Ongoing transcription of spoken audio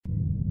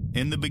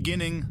In the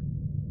beginning,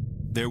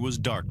 there was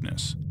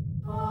darkness.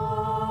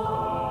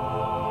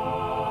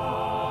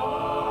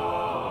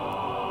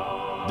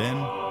 Then,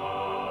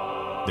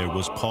 there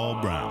was Paul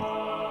Brown.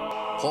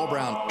 Paul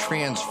Brown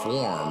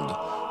transformed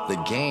the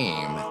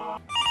game.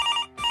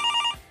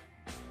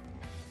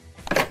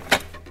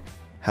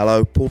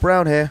 Hello, Paul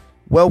Brown here.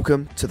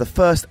 Welcome to the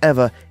first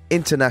ever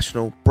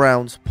International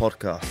Browns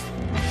podcast.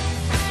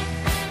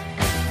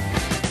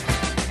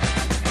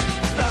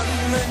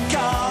 London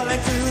calling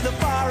to the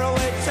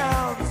faraway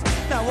towns.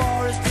 Now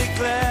war is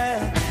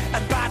declared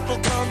and battle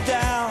come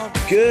down.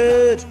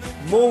 Good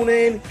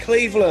morning,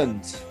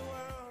 Cleveland.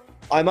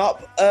 I'm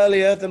up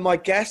earlier than my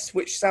guest,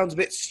 which sounds a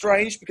bit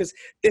strange because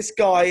this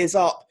guy is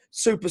up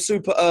super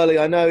early.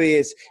 I know he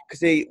is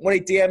because when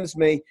he DMs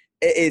me,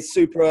 it is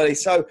super early.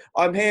 So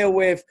I'm here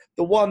with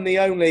the one, the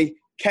only,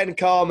 Ken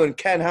Carman.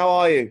 Ken, how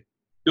are you?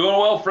 Doing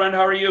well, friend.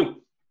 How are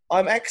you?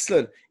 I'm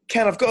excellent.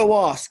 Ken, I've got to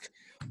ask,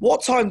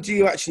 what time do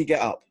you actually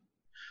get up?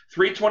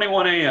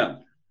 3:21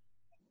 a.m.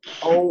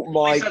 Oh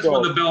my That's God.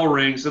 when the bell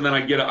rings, and then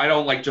I get it. I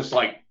don't just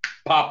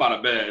pop out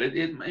of bed.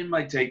 It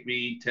might take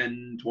me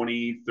 10,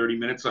 20, 30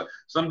 minutes.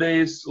 Some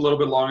days a little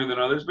bit longer than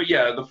others. But,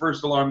 yeah, the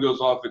first alarm goes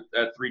off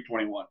at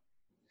 3:21.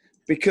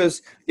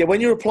 Because, when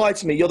you replied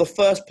to me, you're the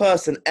first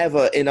person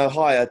ever in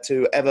Ohio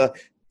to ever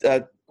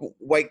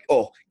wake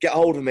or get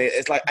hold of me.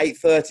 It's like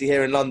 8:30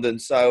 here in London.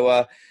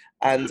 So,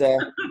 I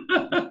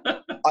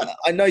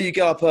know you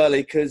get up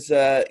early because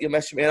you're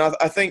messaging me. And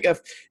I think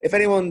if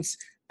anyone's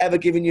ever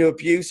given you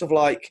abuse of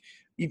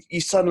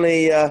you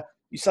suddenly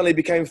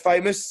became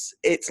famous,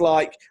 it's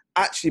like,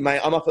 actually,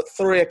 mate, I'm up at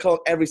 3 o'clock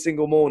every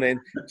single morning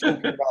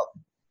talking about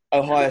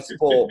Ohio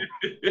sport.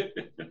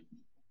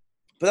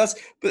 But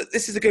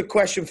this is a good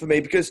question for me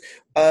because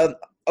a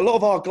lot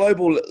of our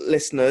global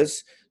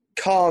listeners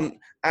can't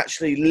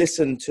actually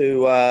listen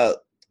to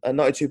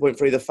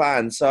 92.3 The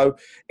Fan. So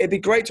it'd be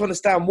great to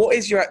understand, what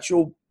is your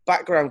actual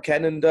background,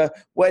 Ken, and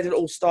where did it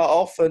all start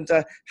off, and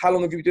how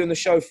long have you been doing the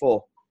show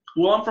for?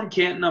 Well, I'm from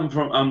Canton. I'm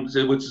from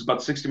which is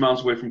about 60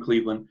 miles away from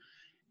Cleveland,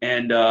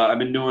 and I've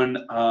been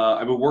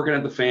working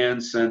at the Fan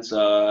since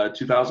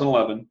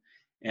 2011.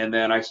 And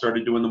then I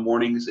started doing the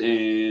mornings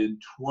in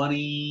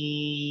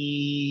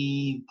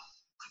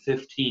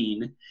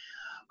 2015.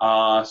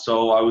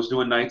 So I was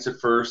doing nights at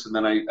first, and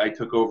then I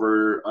took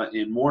over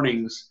in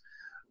mornings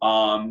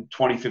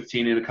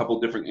 2015 in a couple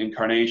of different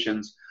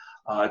incarnations.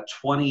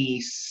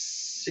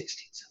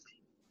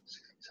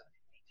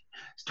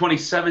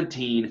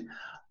 2017,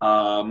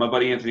 my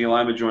buddy Anthony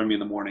Lima joined me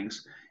in the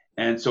mornings.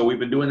 And so we've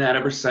been doing that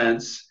ever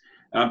since.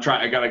 And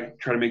I got to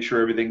try to make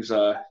sure everything's,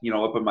 up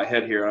in my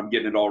head here. I'm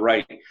getting it all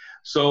right.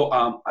 So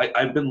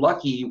I've been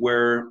lucky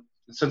where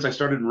since I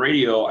started in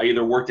radio, I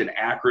either worked in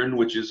Akron,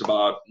 which is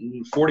about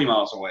 40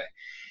 miles away.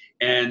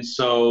 And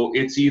so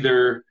it's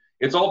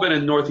all been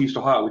in Northeast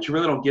Ohio, which you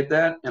really don't get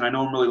that. And I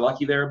know I'm really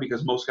lucky there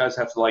because most guys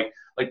have to like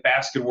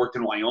Baskin worked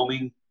in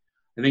Wyoming.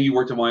 I think he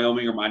worked in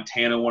Wyoming or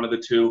Montana, one of the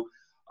two.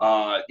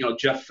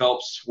 Jeff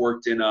Phelps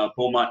worked in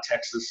Beaumont,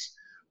 Texas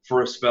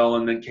for a spell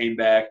and then came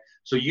back.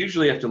 So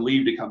usually you have to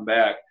leave to come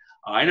back.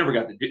 I never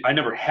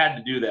had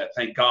to do that,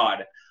 thank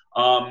God.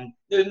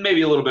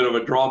 Maybe a little bit of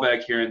a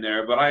drawback here and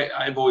there, but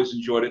I've always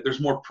enjoyed it. There's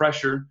more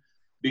pressure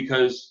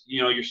because,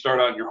 you start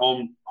out in your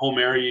home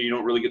area. You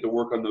don't really get to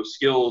work on those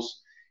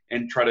skills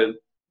and try to,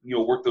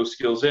 work those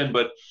skills in.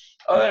 But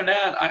other than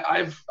that,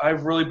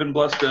 I've really been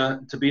blessed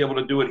to be able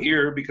to do it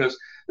here because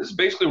this is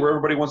basically where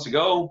everybody wants to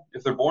go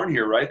if they're born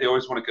here, right? They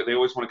always want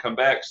to come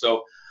back.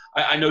 So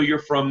I know you're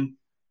from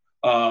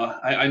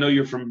I know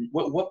you're from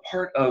what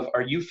part of –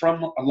 are you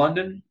from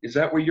London? Is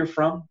that where you're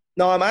from?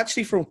 No, I'm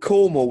actually from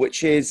Cornwall,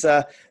 which is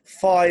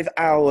 5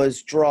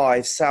 hours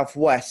drive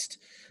southwest.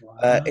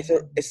 Wow.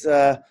 It's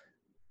a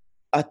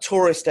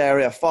tourist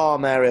area,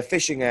 farm area,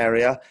 fishing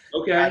area.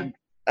 Okay.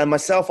 And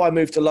myself, I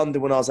moved to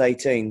London when I was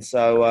 18.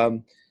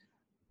 So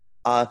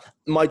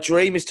my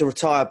dream is to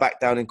retire back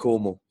down in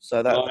Cornwall.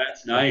 So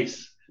that's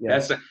nice. Yeah.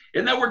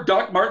 Isn't that where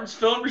Doc Martin's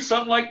filmed or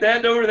something like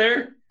that over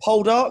there?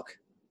 Poldark?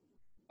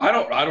 I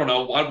don't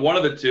know. One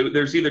of the two.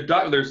 There's either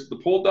there's the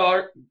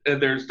Poldark,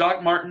 there's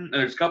Doc Martin, and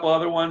there's a couple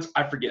other ones.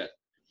 I forget.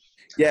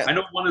 Yeah. I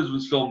know one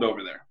was filmed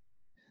over there.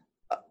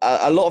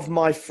 A lot of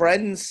my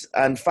friends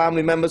and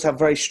family members have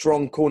very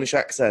strong Cornish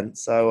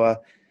accents. So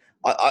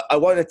I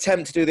won't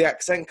attempt to do the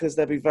accent because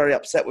they'll be very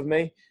upset with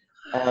me.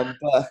 But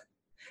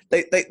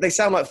they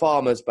sound like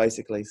farmers,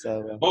 basically.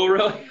 So. Oh,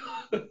 really?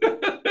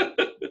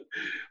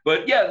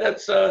 But, yeah,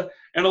 that's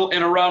in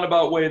a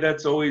roundabout way,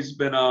 that's always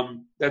been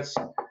that's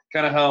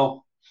kind of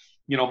how,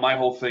 my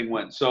whole thing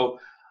went. So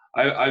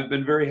I've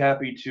been very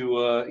happy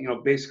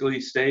to,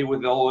 basically stay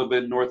with all of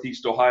in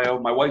Northeast Ohio.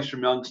 My wife's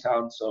from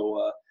Youngstown,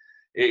 so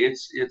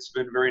it's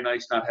been very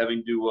nice not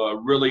having to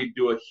really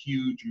do a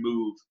huge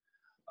move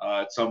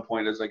at some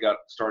point as I got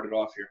started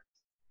off here.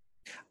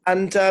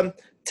 And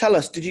tell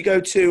us, did you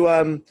go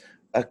to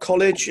a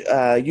college,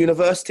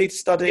 university to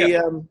study?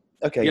 Yeah.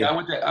 Okay. Yeah,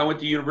 I went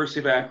to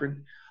University of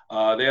Akron.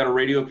 They had a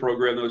radio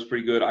program that was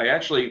pretty good.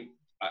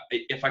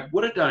 If I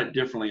would have done it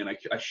differently, and I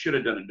should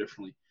have done it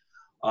differently,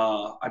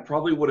 I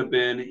probably would have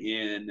been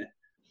in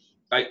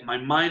my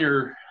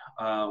minor,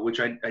 which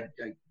I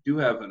do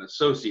have an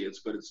associate's,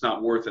 but it's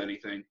not worth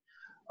anything,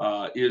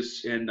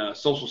 is in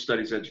social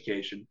studies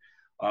education.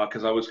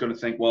 Because I was going to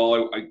think,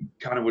 well, I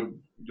kind of would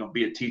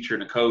be a teacher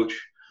and a coach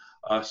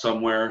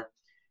somewhere.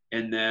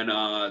 And then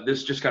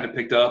this just kind of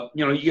picked up.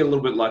 You get a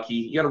little bit lucky.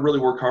 You got to really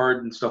work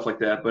hard and stuff like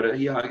that. But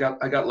yeah,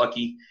 I got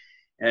lucky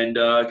and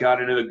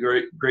got into a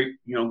great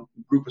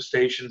group of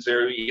stations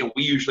there. We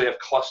usually have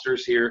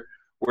clusters here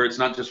where it's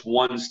not just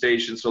one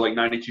station. So like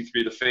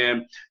 92.3 The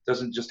Fan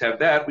doesn't just have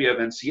that. We have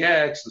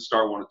NCX and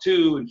Star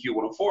 102 and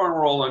Q104, and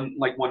we're all in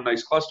like one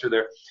nice cluster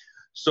there.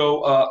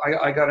 So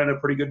I got in a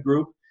pretty good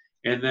group.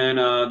 And then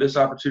this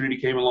opportunity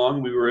came along,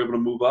 and we were able to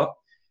move up.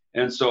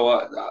 And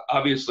so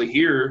obviously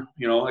here,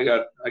 I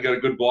got a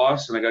good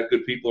boss and I got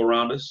good people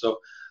around us. So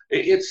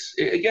it's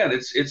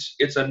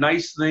a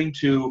nice thing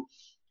to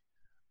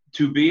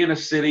be in a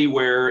city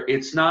where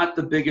it's not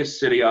the biggest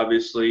city,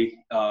 obviously,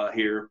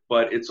 here,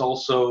 but it's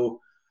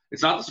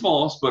not the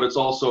smallest, but it's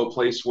also a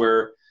place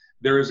where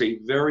there is a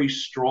very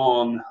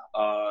strong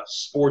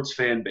sports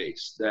fan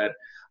base that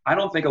I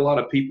think a lot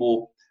of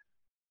people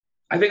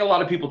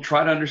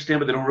try to understand,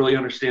 but they don't really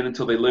understand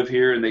until they live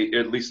here and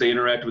at least they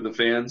interact with the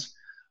fans.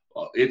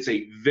 It's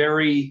a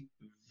very,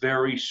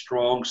 very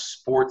strong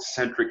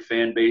sports-centric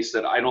fan base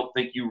that I don't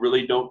think you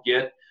really don't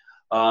get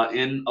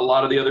in a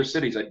lot of the other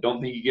cities. I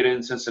don't think you get it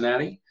in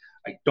Cincinnati.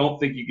 I don't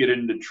think you get it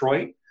in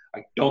Detroit.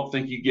 I don't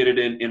think you get it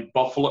in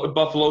Buffalo.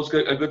 Buffalo's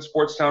a good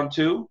sports town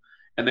too,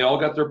 and they all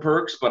got their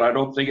perks, but I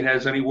don't think it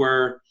has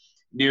anywhere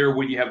near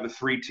when you have the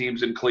three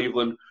teams in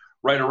Cleveland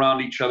right around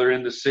each other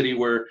in the city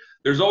where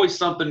there's always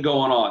something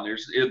going on.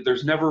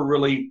 There's never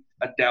really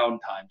a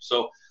downtime.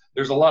 So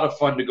there's a lot of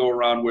fun to go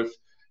around with.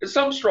 There's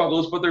some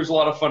struggles, but there's a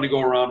lot of fun to go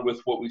around with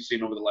what we've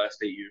seen over the last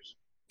 8 years.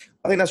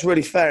 I think that's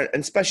really fair,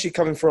 and especially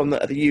coming from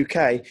the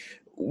UK.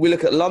 We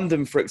look at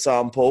London, for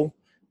example,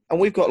 and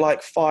we've got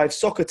like 5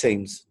 soccer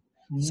teams.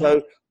 Mm-hmm.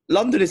 So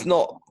London is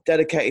not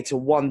dedicated to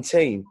one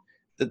team.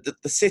 The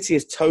city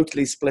is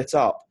totally split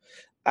up.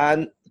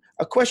 And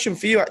a question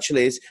for you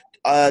actually is,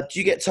 do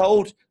you get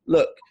told,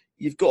 look,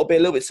 you've got to be a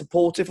little bit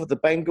supportive of the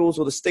Bengals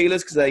or the Steelers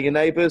because they're your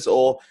neighbours,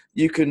 or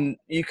you can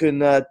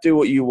do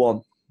what you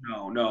want?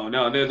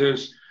 No.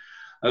 There's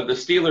the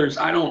Steelers.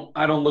 I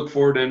don't look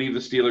forward to any of the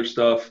Steelers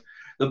stuff.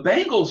 The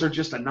Bengals are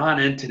just a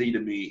non-entity to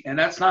me, and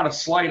that's not a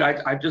slight.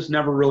 I've just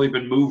never really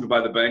been moved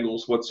by the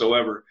Bengals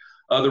whatsoever.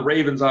 The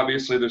Ravens,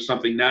 obviously, there's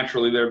something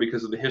naturally there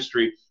because of the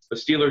history. The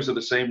Steelers are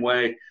the same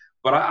way,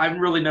 but I've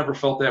really never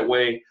felt that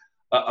way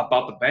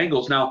about the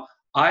Bengals. Now,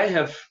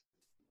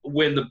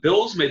 when the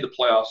Bills made the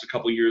playoffs a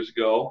couple years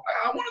ago,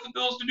 I wanted the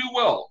Bills to do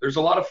well. There's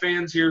a lot of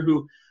fans here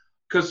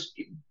because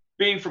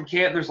being from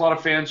Canton, there's a lot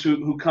of fans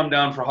who come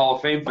down for Hall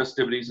of Fame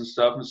festivities and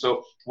stuff. And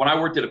so when I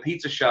worked at a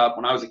pizza shop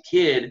when I was a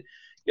kid,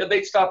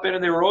 they'd stop in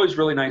and they were always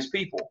really nice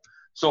people.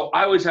 So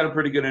I always had a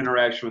pretty good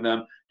interaction with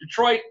them.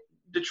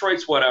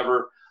 Detroit's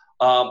whatever.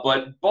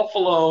 But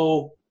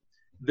Buffalo,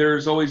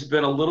 there's always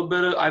been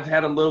I've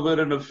had a little bit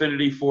of an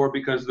affinity for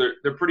because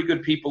they're pretty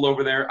good people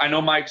over there. I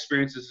know my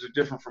experiences are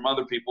different from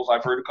other people's.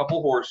 I've heard a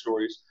couple horror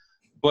stories,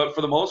 but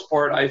for the most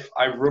part,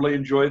 I've really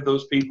enjoyed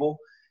those people,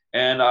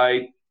 and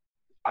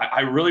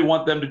I really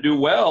want them to do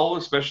well,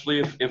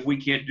 especially if we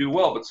can't do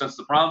well. But since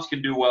the Browns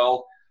can do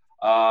well,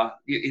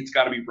 it's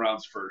got to be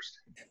Browns first.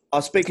 I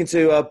was speaking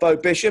to Bo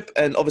Bishop,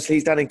 and obviously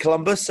he's down in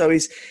Columbus, so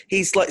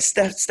he's like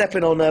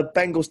stepping on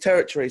Bengals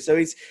territory. So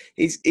he's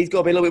got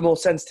to be a little bit more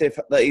sensitive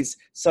that he's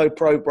so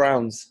pro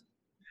Browns.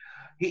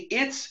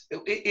 It's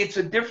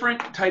a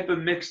different type of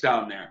mix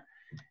down there,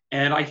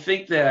 and I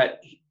think that,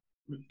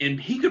 and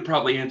he could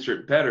probably answer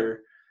it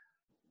better.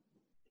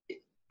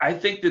 I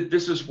think that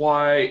this is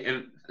why,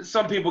 and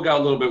some people got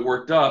a little bit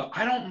worked up.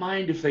 I don't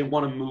mind if they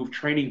want to move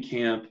training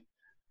camp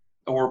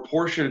or a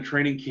portion of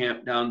training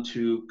camp down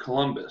to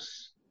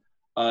Columbus.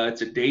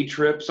 It's a day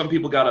trip. Some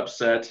people got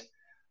upset,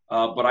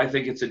 but I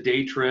think it's a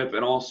day trip.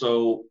 And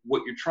also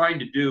what you're trying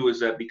to do is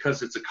that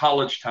because it's a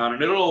college town,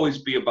 and it'll always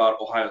be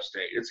about Ohio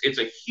State. It's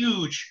a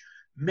huge,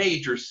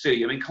 major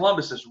city. I mean,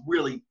 Columbus is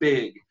really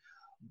big,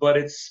 but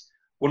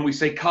when we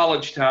say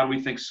college town,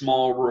 we think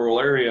small rural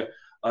area.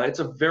 It's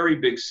a very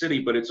big city,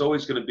 but it's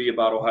always going to be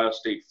about Ohio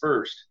State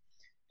first.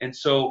 And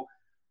so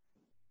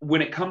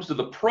when it comes to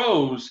the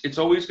pros, it's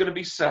always going to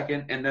be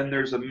second, and then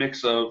there's a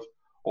mix of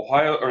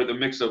the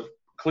mix of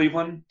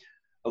Cleveland,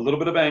 a little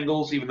bit of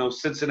Bengals, even though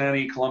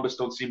Cincinnati, Columbus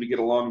don't seem to get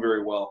along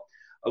very well.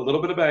 A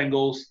little bit of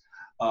Bengals,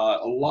 a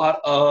lot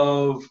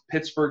of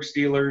Pittsburgh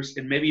Steelers,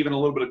 and maybe even a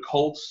little bit of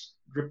Colts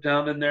drip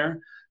down in there.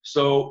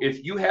 So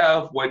if you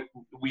have what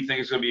we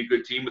think is going to be a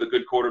good team with a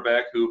good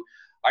quarterback who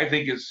I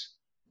think is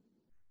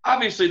 –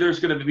 obviously, there's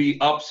going to be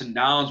ups and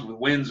downs with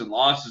wins and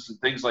losses and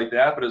things like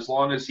that, but as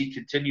long as he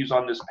continues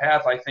on this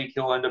path, I think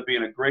he'll end up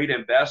being a great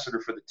ambassador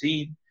for the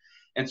team.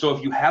 And so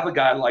if you have a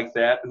guy like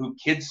that who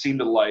kids seem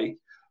to like,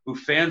 who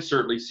fans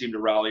certainly seem to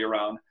rally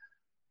around,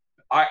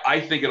 I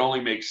think it only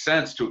makes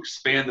sense to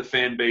expand the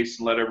fan base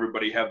and let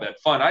everybody have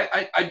that fun.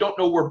 I don't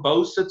know where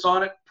Bo sits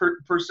on it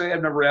per se.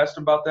 I've never asked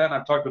him about that, and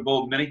I've talked to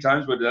Bo many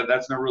times, but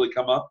that's never really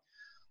come up.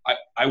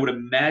 I would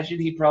imagine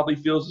he probably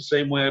feels the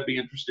same way. I'd be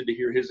interested to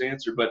hear his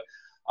answer, but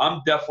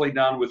I'm definitely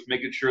down with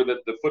making sure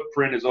that the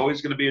footprint is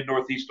always going to be in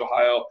Northeast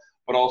Ohio,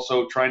 but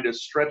also trying to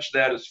stretch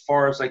that as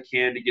far as I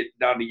can to get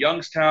down to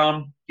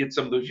Youngstown, get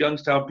some of those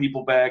Youngstown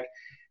people back,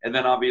 and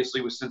then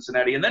obviously with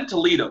Cincinnati, and then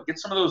Toledo. Get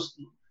some of those.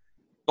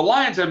 The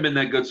Lions haven't been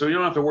that good, so you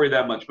don't have to worry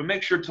that much. But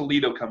make sure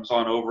Toledo comes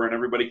on over and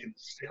everybody can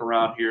stick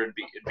around here and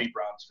be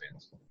Browns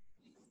fans.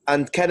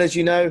 And Ken, as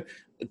you know,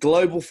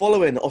 global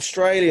following: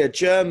 Australia,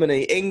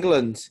 Germany,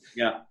 England,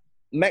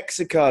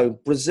 Mexico,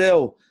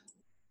 Brazil.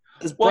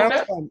 There's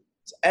Browns fans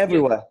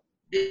everywhere.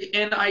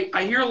 And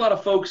I hear a lot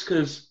of folks,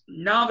 because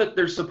now that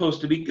they're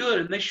supposed to be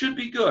good, and they should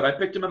be good. I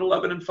picked them at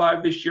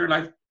 11-5 this year, and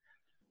I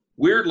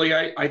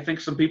think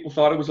some people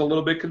thought it was a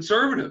little bit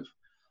conservative.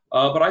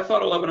 But I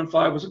thought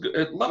 11-5 was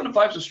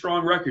 11-5 is a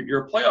strong record.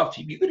 You're a playoff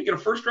team. You're going to get a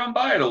first round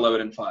bye at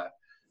 11-5.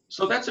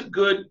 So that's a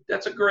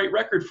great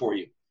record for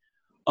you.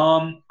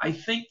 I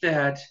think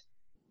that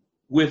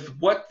with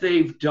what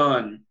they've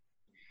done,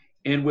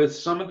 and with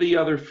some of the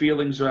other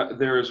feelings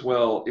there as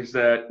well, is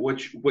that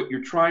what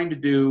you're trying to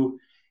do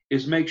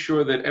is make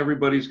sure that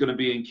everybody's going to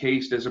be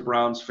encased as a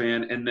Browns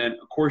fan, and then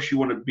of course you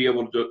want to be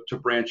able to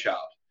branch out.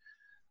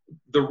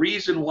 The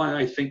reason why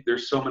I think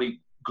there's so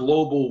many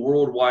global,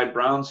 worldwide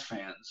Browns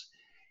fans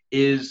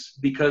is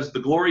because the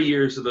glory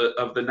years of the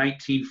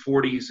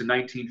 1940s and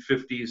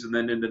 1950s, and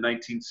then into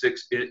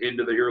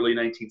the early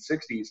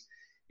 1960s,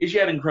 is you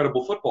had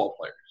incredible football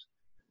players.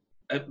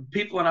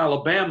 People in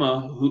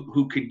Alabama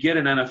who could get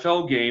an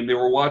NFL game, they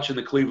were watching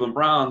the Cleveland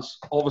Browns.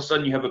 All of a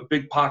sudden, you have a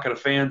big pocket of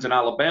fans in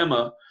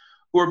Alabama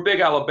who are big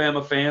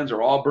Alabama fans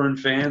or Auburn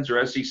fans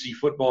or SEC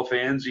football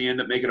fans. You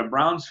end up making them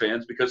Browns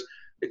fans because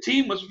the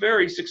team was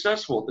very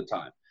successful at the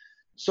time.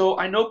 So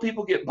I know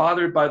people get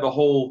bothered by the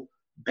whole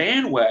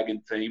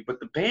bandwagon thing,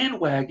 but the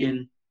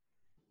bandwagon,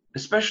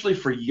 especially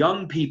for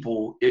young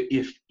people,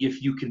 if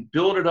you can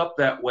build it up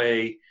that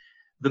way,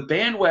 the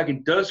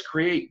bandwagon does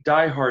create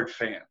diehard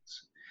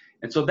fans.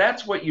 And so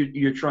that's what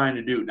you're trying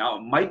to do. Now,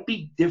 it might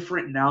be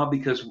different now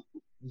because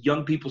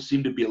young people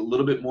seem to be a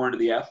little bit more into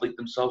the athlete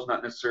themselves,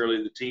 not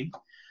necessarily the team.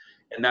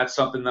 And that's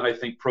something that I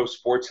think pro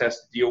sports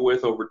has to deal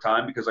with over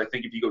time, because I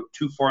think if you go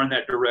too far in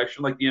that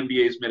direction, like the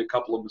NBA has made a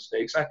couple of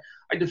mistakes,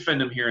 I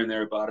defend them here and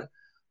there about it.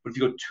 But if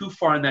you go too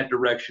far in that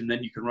direction,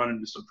 then you can run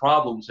into some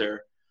problems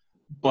there.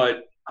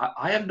 But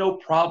I have no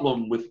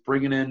problem with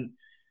bringing in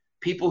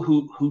people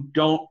who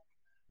don't,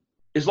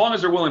 as long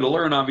as they're willing to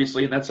learn,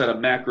 obviously, and that's at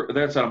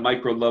a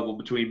micro level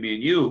between me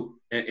and you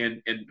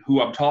and who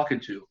I'm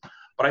talking to.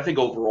 But I think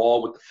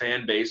overall with the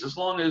fan base, as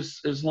long as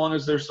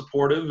they're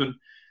supportive, and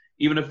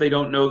even if they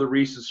don't know the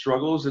recent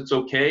struggles, it's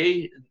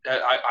okay.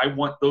 I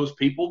want those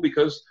people,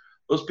 because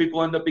those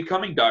people end up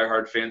becoming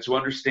diehard fans who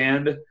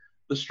understand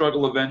the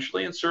struggle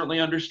eventually, and certainly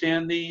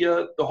understand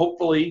the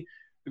hopefully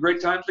the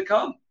great times to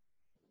come.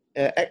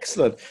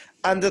 Excellent.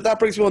 And that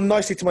brings me on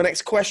nicely to my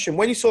next question.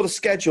 When you saw the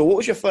schedule, what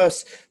was your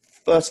first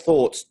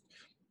thoughts?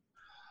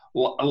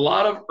 Well, a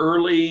lot of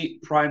early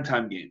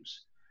primetime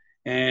games.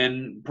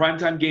 And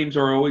primetime games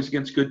are always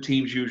against good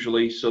teams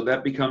usually, so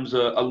that becomes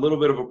a little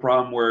bit of a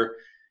problem where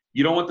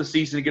you don't want the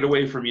season to get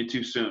away from you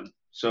too soon.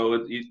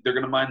 So they're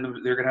going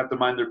to have to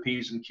mind their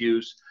P's and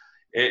Q's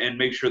and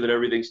make sure that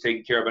everything's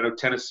taken care of. I know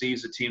Tennessee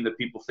is a team that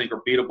people think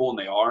are beatable, and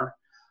they are.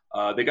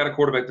 They got a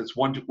quarterback that's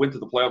went to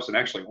the playoffs and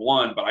actually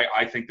won, but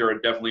I think they're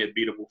definitely a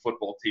beatable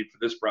football team for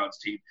this Browns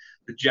team.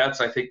 The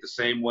Jets, I think the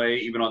same way,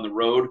 even on the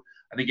road.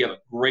 I think you have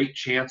a great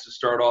chance to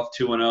start off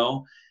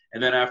 2-0,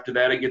 and then after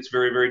that it gets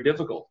very, very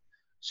difficult.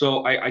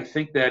 So I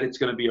think that it's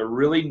going to be a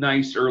really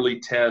nice early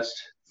test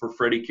for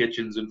Freddie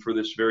Kitchens and for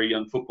this very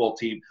young football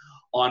team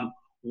on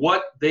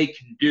what they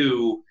can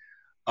do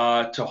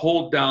to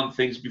hold down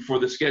things before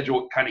the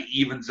schedule kind of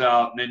evens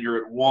out, and then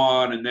you're at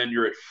 1, and then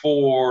you're at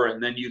 4,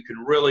 and then you can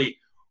really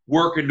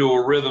work into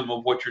a rhythm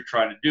of what you're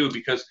trying to do.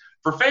 Because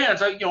for fans,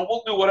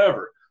 we'll do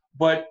whatever.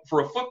 But for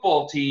a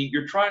football team,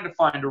 you're trying to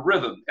find a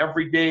rhythm.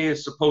 Every day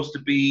is supposed to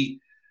be,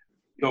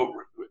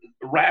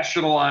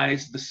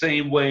 rationalized the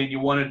same way, and you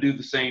want to do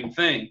the same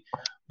thing.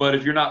 But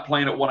if you're not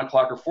playing at 1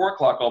 o'clock or 4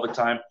 o'clock all the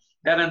time,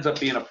 that ends up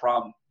being a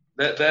problem.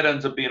 That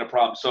ends up being a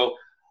problem. So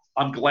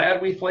I'm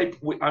glad we play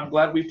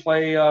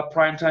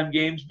primetime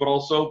games, but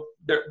also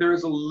there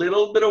is a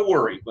little bit of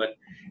worry. But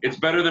it's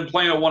better than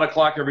playing at 1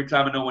 o'clock every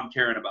time and no one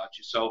caring about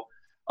you. So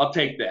I'll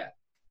take that.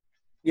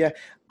 Yeah.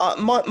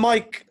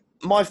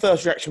 My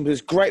first reaction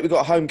was great. We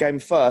got a home game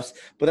first,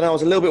 but then I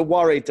was a little bit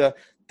worried that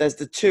there's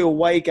the 2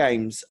 away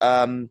games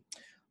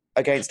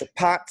against the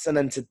Pats and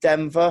then to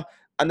Denver,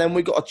 and then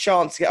we got a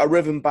chance to get a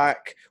rhythm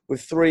back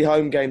with 3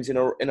 home games in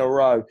a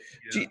row.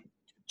 Yeah.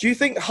 Do you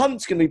think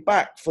Hunt's going to be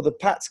back for the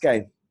Pats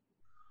game?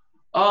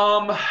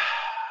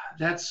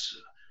 That's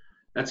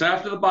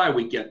after the bye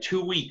week. Yeah,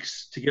 2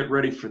 weeks to get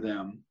ready for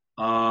them.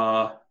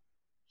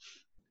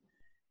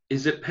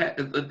 Is it?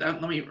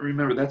 Let me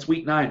remember. That's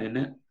week 9, isn't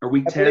it? Or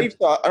week 10? I believe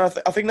so. And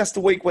I think that's the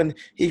week when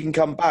he can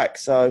come back.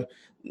 So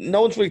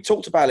no one's really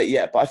talked about it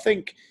yet. But I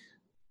think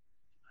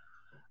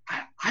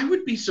I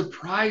would be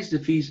surprised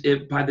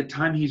if by the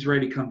time he's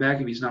ready to come back,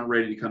 if he's not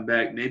ready to come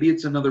back. Maybe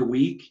it's another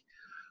week.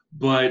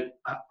 But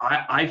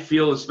I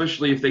feel,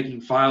 especially if they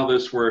can file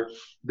this where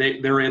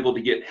they're able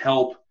to get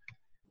help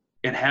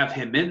and have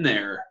him in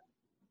there,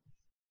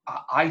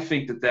 I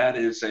think that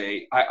is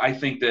I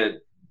think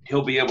that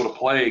he'll be able to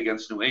play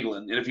against New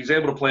England. And if he's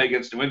able to play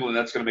against New England,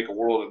 that's going to make a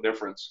world of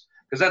difference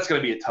because that's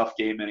going to be a tough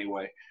game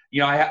anyway.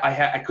 You know,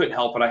 I couldn't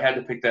help it. I had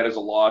to pick that as a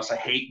loss. I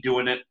hate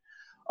doing it.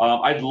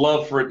 I'd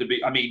love for it to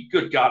be – I mean,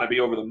 good God, I'd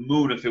be over the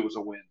moon if it was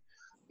a win.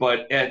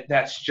 But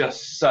that's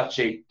just such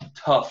a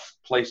tough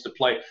place to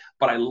play.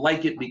 But I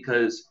like it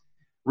because,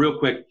 real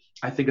quick,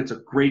 I think it's a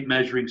great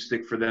measuring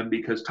stick for them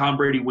because Tom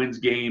Brady wins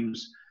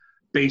games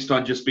based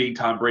on just being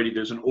Tom Brady.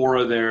 There's an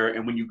aura there.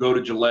 And when you go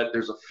to Gillette,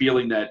 there's a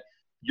feeling that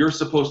you're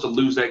supposed to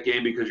lose that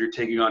game because you're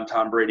taking on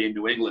Tom Brady in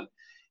New England.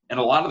 And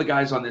a lot of the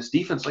guys on this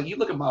defense, like you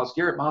look at Myles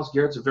Garrett. Myles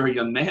Garrett's a very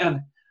young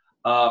man.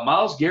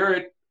 Myles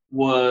Garrett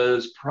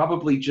was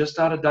probably just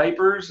out of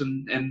diapers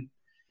and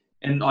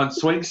on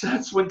swing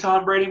sets when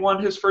Tom Brady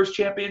won his first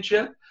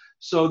championship.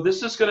 So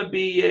this is going to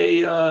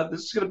be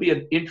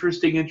an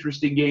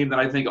interesting game that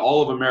I think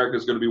all of America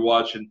is going to be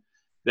watching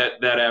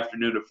that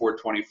afternoon at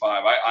 4:25.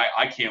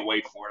 I can't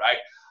wait for it.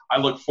 I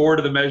look forward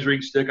to the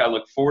measuring stick. I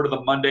look forward to the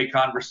Monday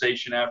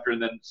conversation after,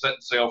 and then setting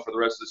sail for the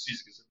rest of the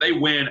season. Because if they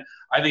win,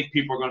 I think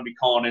people are going to be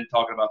calling in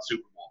talking about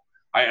Super Bowl.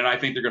 And I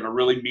think they're going to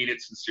really mean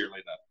it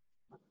sincerely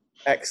then.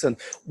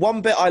 excellent.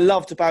 One bit I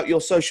loved about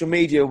your social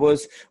media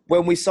was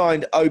when we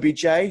signed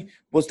OBJ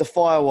was the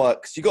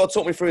fireworks. You got to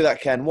talk me through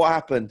that, Ken. What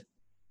happened?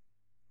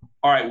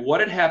 All right, what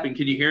had happened?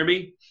 Can you hear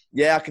me?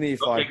 Yeah, I can hear you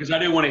fine. Okay, because I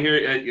didn't want to hear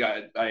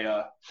it.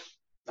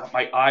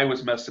 My eye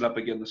was messing up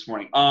again this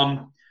morning.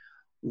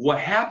 What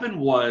happened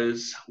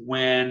was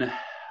when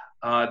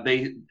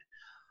I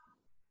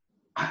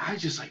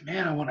just like,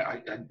 man,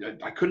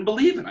 I couldn't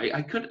believe it.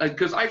 I couldn't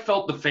because I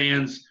felt the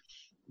fans,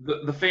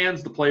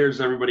 the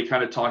players, everybody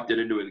kind of talked it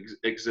into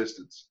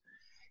existence,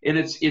 and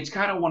it's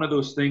kind of one of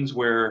those things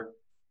where,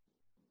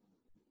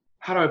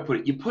 how do I put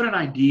it? You put an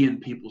idea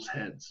in people's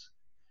heads.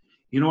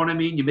 You know what I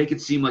mean? You make it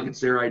seem like it's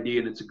their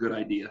idea and it's a good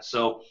idea.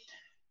 So,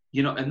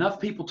 enough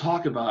people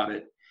talk about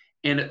it,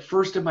 and at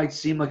first it might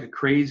seem like a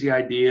crazy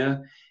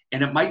idea.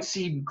 And it might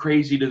seem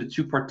crazy to the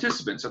two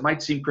participants. It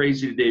might seem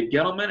crazy to Dave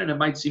Gettleman, and it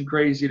might seem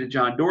crazy to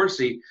John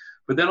Dorsey.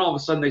 But then all of a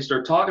sudden they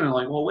start talking and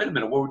like, well, wait a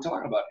minute, what are we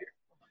talking about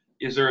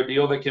here? Is there a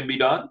deal that can be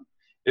done?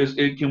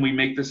 Can we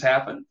make this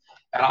happen?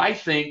 And I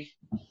think,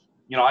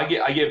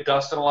 I give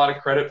Dustin a lot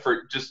of credit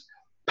for just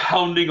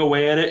pounding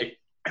away at it.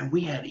 And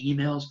we had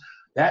emails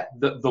that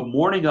the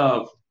morning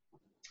of,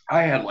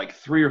 I had like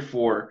 3 or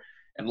 4,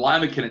 and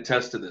Lima can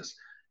attest to this.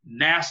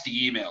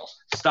 Nasty emails.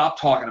 Stop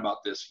talking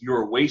about this.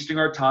 You're wasting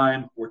our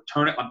time.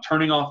 I'm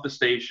turning off the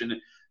station.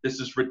 This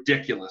is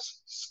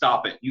ridiculous.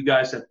 Stop it. You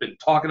guys have been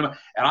talking about,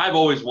 and I've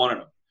always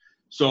wanted them.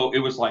 So it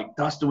was like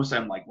Dustin was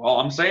saying, like,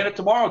 well, I'm saying it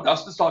tomorrow.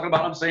 Dustin's talking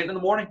about it. I'm saying it in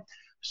the morning.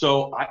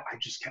 So I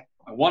just kept,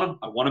 I want them.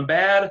 I want them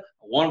bad. I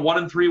want 1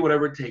 and 3,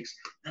 whatever it takes.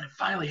 And it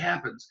finally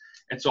happens.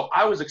 And so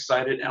I was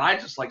excited, and I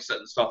just like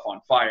setting stuff on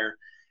fire.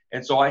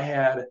 And so I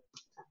had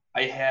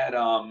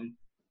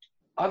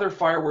other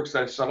fireworks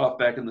that I set off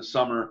back in the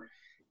summer,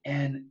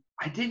 and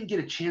I didn't get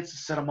a chance to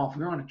set them off.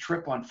 We were on a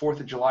trip on 4th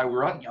of July. We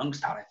were out in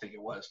Youngstown, I think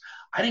it was.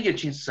 I didn't get a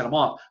chance to set them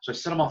off, so I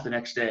set them off the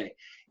next day.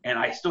 And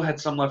I still had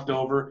some left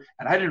over,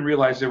 and I didn't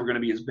realize they were going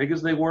to be as big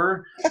as they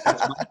were.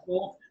 That's my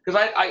fault.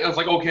 Because I was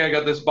like, okay, I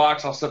got this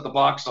box. I'll set the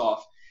box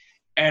off.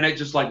 And it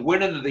just, like,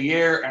 went into the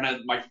air,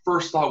 and my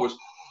first thought was,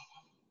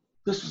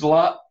 this was a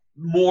lot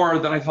more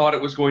than I thought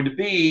it was going to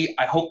be.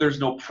 I hope there's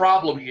no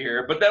problem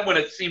here. But then when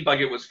it seemed like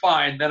it was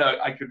fine, then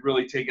I could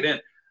really take it in.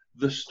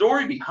 The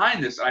story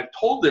behind this, I've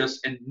told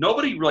this, and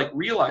nobody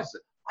realized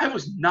it. I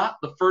was not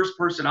the first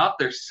person out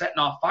there setting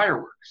off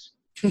fireworks.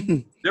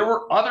 There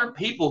were other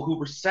people who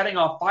were setting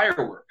off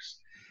fireworks.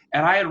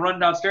 And I had run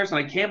downstairs, and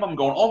I came up and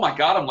going, oh, my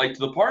God, I'm late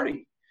to the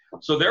party.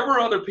 So there were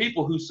other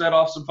people who set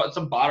off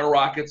some bottle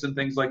rockets and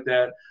things like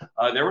that.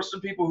 There were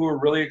some people who were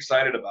really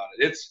excited about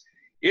it.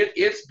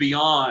 It's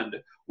beyond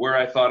where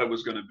I thought it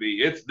was going to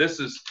be.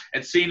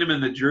 And seeing him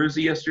in the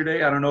jersey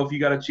yesterday, I don't know if you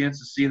got a chance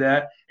to see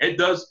that. It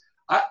does.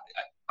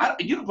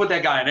 You can put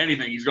that guy in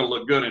anything, he's going to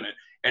look good in it.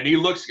 And he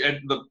looks at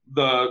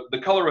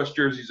the color rush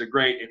jerseys are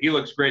great, and he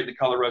looks great in the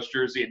color rush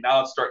jersey. And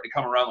now it's starting to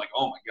come around like,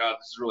 oh my God,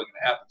 this is really going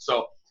to happen.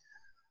 So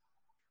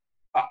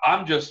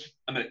I'm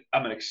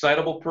an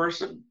excitable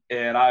person,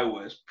 and I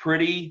was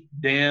pretty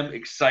damn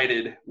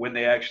excited when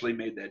they actually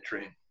made that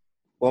trade.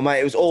 Well,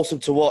 mate, it was awesome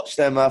to watch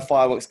them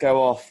fireworks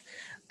go off.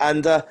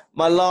 And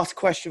my last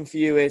question for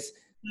you is,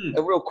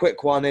 a real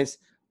quick one is,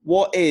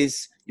 what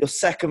is your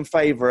second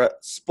favourite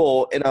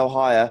sport in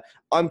Ohio?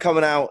 I'm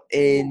coming out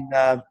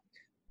to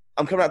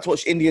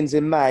watch Indians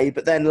in May,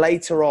 but then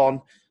later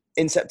on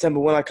in September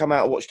when I come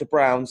out to watch the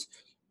Browns,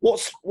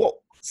 what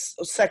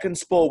second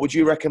sport would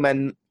you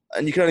recommend?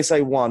 And you can only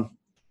say one.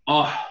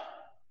 Oh,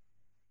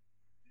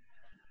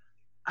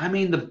 I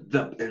mean,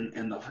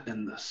 in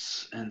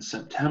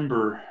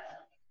September,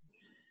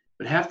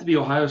 it'd have to be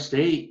Ohio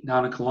State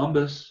down in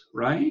Columbus,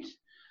 right?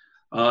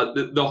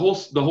 The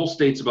whole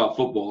state's about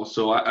football,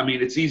 so I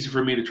mean, it's easy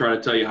for me to try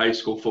to tell you high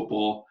school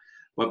football,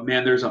 but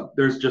man,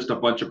 there's just a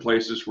bunch of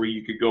places where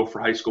you could go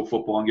for high school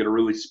football and get a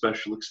really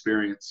special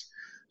experience.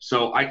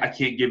 So I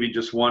can't give you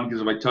just one,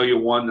 because if I tell you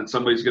one, then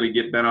somebody's going to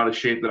get bent out of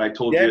shape that I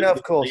told you. Yeah, no,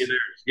 of course.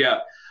 Yeah.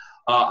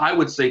 I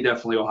would say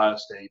definitely Ohio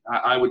State.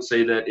 I would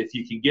say that if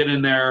you can get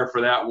in there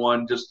for that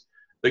one, just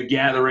the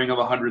gathering of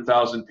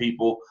 100,000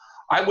 people,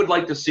 I would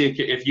like to see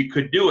if you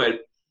could do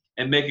it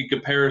and make a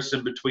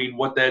comparison between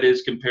what that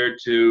is compared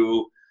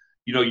to,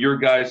 your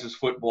guys'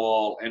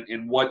 football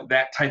and what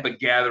that type of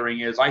gathering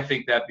is. I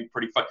think that'd be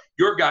pretty fun.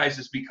 Your guys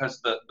is because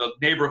the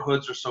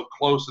neighborhoods are so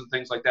close and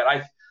things like that.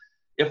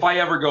 If I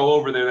ever go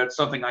over there, that's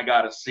something I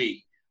got to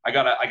see. I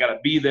gotta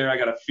be there. I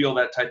gotta feel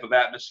that type of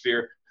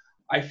atmosphere.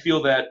 I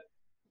feel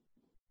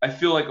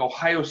like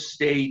Ohio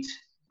State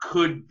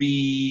could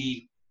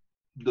be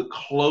the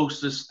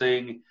closest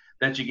thing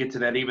that you get to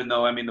that, even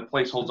though, I mean, the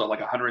place holds out like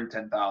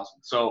 110,000.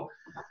 So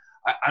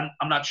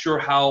I'm not sure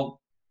how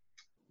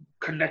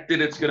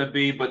connected it's going to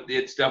be, but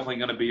it's definitely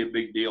going to be a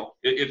big deal.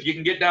 If you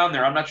can get down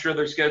there, I'm not sure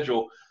their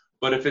schedule,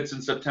 but if it's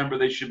in September,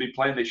 they should be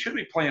playing. They should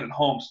be playing at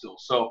home still.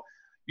 So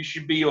you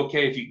should be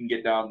okay if you can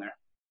get down there.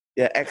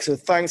 Yeah,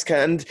 excellent. Thanks,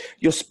 Ken. And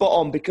you're spot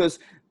on, because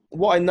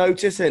what I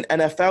noticed in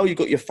NFL, you've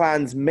got your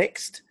fans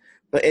mixed,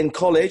 but in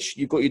college,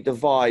 you've got your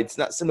divides.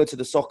 And that's similar to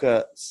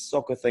the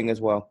soccer thing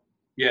as well.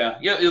 Yeah.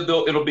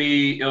 It'll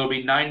be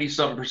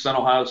 90-something%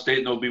 Ohio State,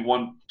 and there'll be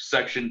one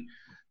section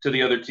to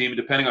the other team,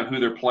 depending on who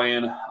they're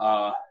playing.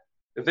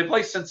 If they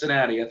play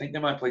Cincinnati, I think they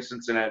might play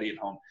Cincinnati at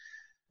home.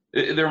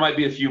 There might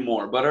be a few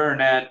more, but other than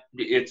that,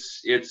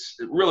 it's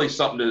really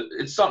something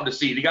to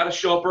see. You got to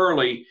show up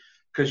early,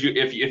 because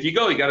if you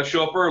go, you got to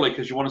show up early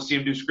because you want to see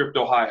them do Script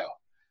Ohio.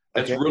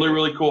 That's really,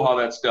 really cool how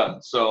that's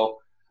done. So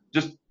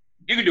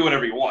you can do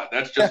whatever you want.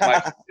 That's just my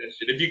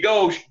suggestion. If you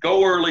go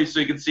early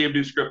so you can see them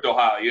do Script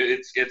Ohio.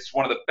 It's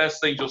one of the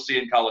best things you'll see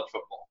in college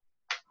football.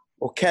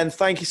 Well, Ken,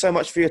 thank you so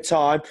much for your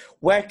time.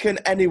 Where can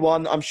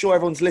anyone, I'm sure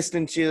everyone's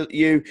listening to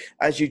you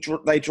as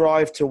they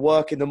drive to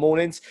work in the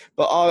mornings,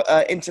 but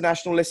our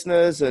international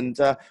listeners, and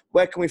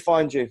where can we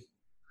find you?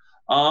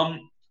 I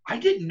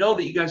didn't know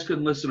that you guys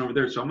couldn't listen over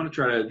there, so I'm going to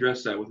try to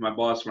address that with my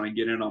boss when I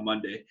get in on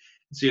Monday and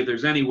see if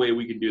there's any way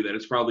we can do that.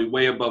 It's probably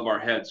way above our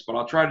heads, but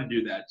I'll try to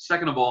do that.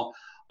 Second of all,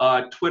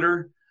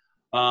 Twitter,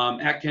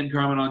 at Ken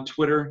Carman on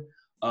Twitter,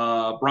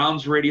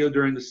 Browns Radio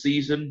during the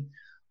season.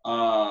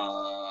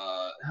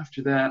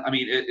 After that, I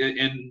mean,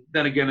 and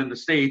then again in the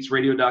States,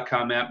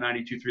 radio.com app,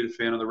 92.3 The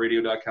Fan, on the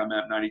radio.com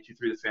app,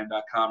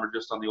 92.3thefan.com, or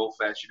just on the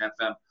old-fashioned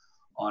FM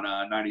on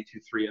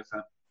 92.3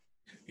 FM.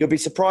 You'll be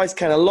surprised,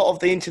 Ken. A lot of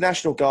the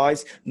international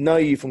guys know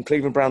you from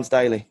Cleveland Browns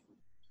Daily.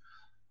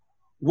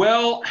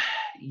 Well,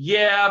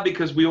 yeah,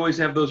 because we always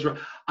have those.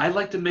 I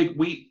like to make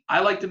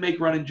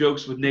running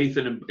jokes with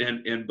Nathan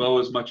and Bo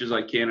as much as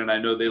I can, and I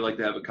know they like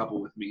to have a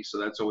couple with me, so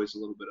that's always a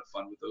little bit of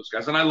fun with those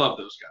guys, and I love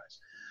those guys.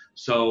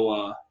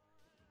 So,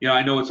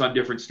 I know it's on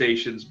different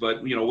stations,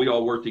 but, we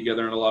all work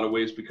together in a lot of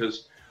ways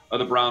because of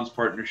the Browns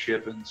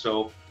partnership. And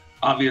so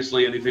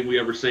obviously anything we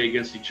ever say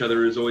against each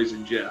other is always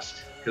in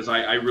jest, because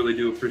I really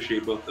do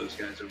appreciate both those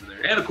guys over there.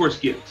 And, of course,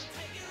 Gibbs.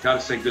 Got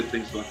to say good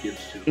things about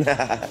Gibbs, too.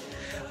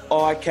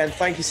 All right, Ken,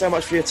 thank you so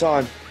much for your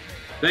time.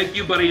 Thank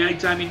you, buddy.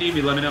 Anytime you need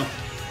me, let me know.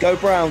 Go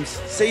Browns.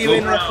 See you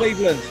in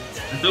Cleveland.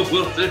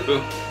 Will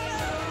do.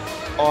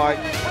 All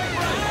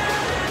right.